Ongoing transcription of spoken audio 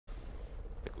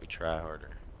try harder.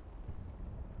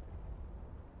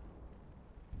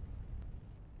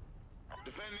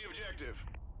 Defend the objective.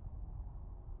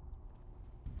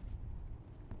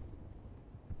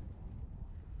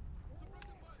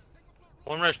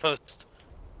 One rush post.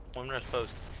 One rush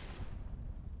post.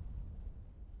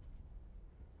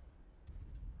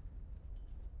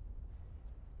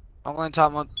 I'm going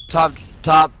top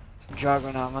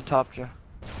jugger now. I'm on top jug.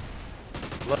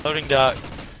 Loading dock.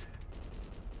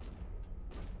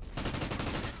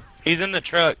 He's in the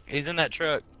truck. He's in that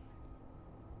truck.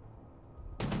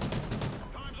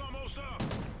 Time's almost up.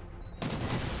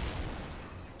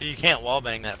 You can't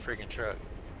wallbang that freaking truck.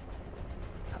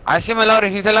 I see him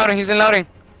loading. He's loading. He's loading.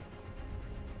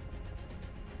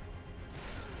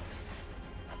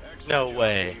 No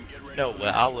way. No way.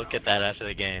 I'll look at that after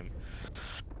the game.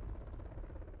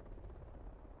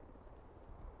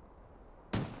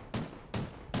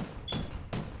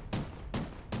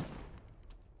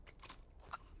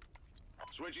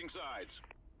 Switching sides.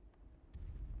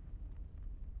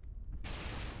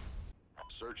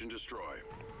 Search and destroy.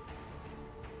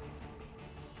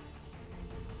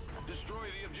 Destroy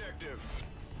the objective.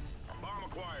 Bomb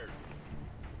acquired.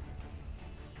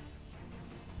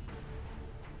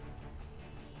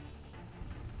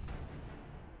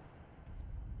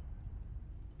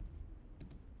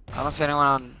 I don't see anyone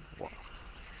on.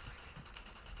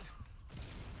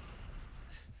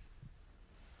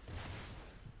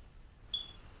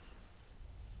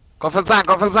 Go for the plant.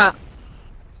 Go for the plant.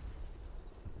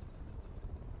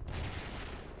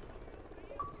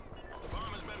 Bomb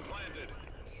has been planted.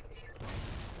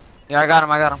 Yeah, I got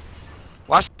him. I got him.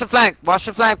 Watch the flank. Watch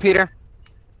the flank, Peter.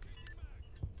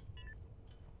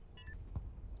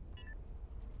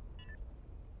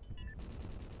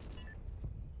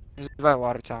 He's by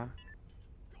water tower.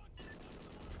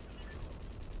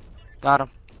 Got him.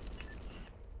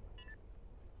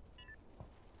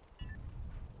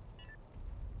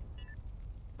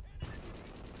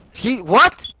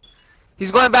 What?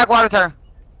 He's going back water tower.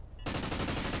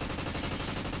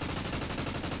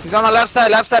 He's on the left side.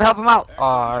 Left side, help him out. Oh,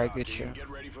 alright, good shit. Get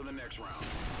ready for the next round.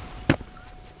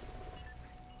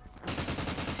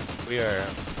 We are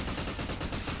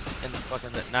in the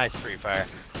fucking nice free fire.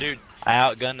 Dude, I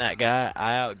outgunned that guy.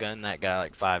 I outgunned that guy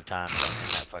like 5 times in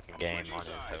that fucking game on his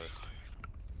host.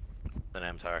 Then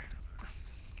I'm sorry.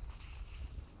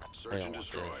 They don't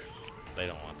want this. They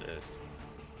don't want this.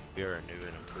 We are new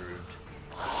and improved.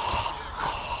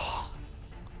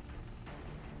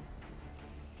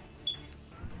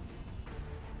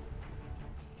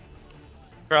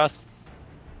 Cross.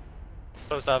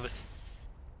 Post office.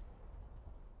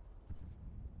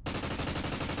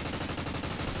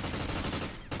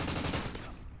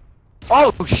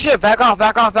 Oh shit! Back off!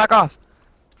 Back off! Back off!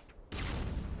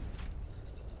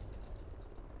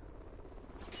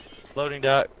 Loading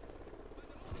dock.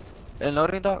 And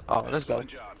loading dock. Oh, let's go.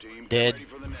 Job, team. Get Dead. ready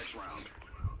for the next round.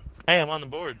 Hey, I'm on the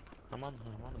board. I'm on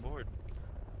the board.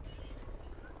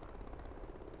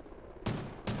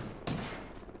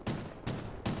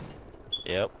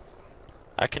 Yep.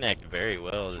 I connect very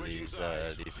well to these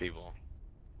people.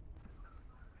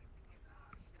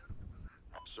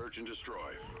 Search and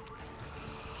destroy.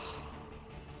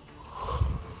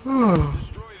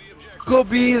 Go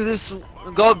B this.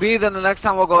 Go B. Then the next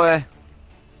time we'll go A.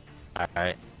 All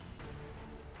right.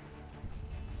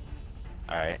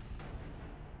 All right.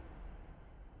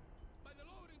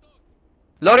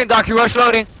 Loading dock. You rush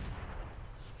loading.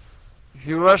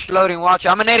 You rush loading. Watch.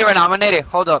 I'm an 80 right now. I'm an 80.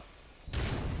 Hold up.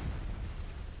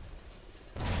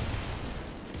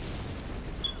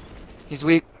 He's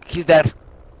weak. He's dead.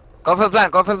 Go for the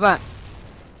plant. Go for the plant.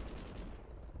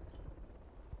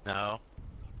 No.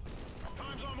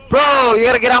 Bro, you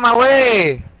gotta get out of my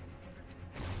way.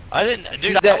 I didn't, dude.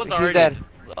 He's I dead. was He's already dead.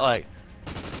 like,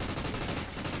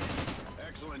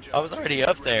 Excellent job. I was already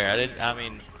up there. I didn't. I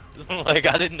mean, like,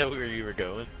 I didn't know where you were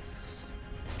going.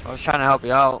 I was trying to help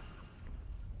you out.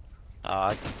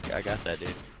 Oh, I got that,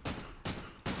 dude.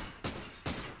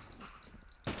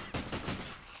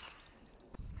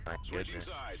 My Switching goodness.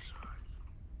 sides.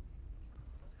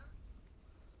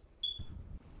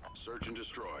 Search and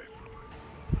destroy.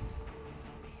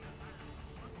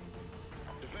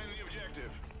 Defend the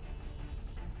objective.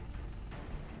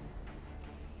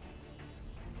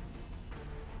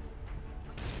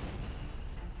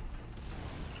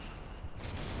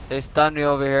 They stunned me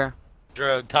over here.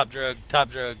 Drug, top drug, top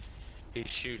drug. He's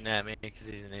shooting at me because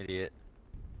he's an idiot.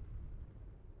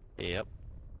 Yep.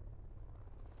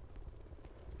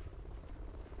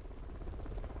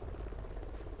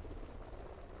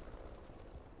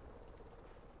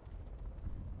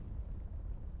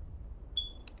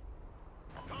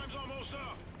 Time's almost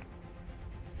up.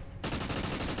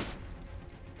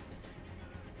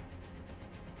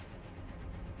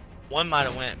 One might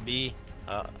have went B.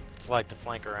 It's like to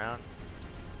flank around.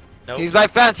 Nope. He's by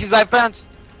fence. He's by fence.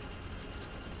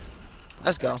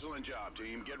 Let's go. Excellent job,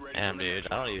 team. Get ready Damn, for the dude.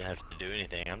 next I don't round. even have to do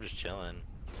anything. I'm just chilling.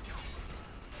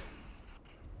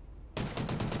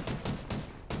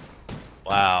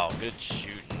 Wow, good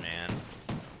shooting, man.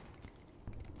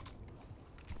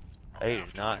 They do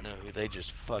not know who they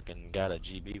just fucking got a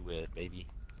GB with, baby.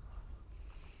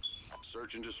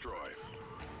 Search and destroy.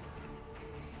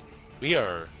 We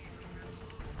are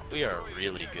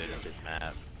really good at this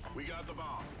map. We got the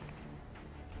bomb.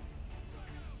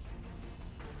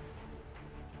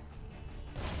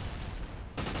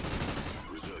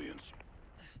 Resilience.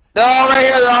 They're all right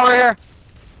here. They're all right here.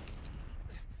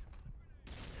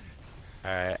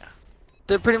 Alright.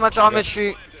 They're pretty much on mid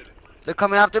street. They're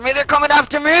coming after me. They're coming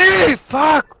after me.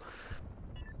 Fuck.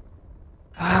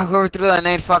 Ah, whoever threw that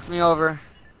nade fucked me over.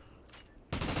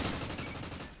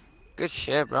 Good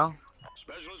shit, bro.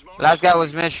 Specialist bonus. Last guy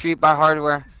was mid street by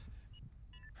hardware.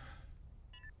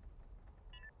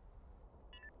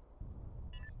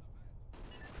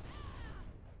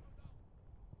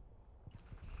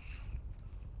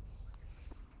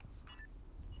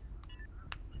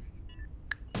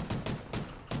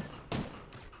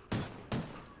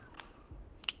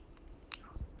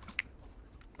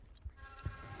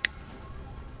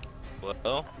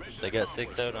 Well, they got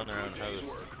 6-0 on their own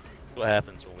host. What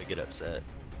happens when we get upset?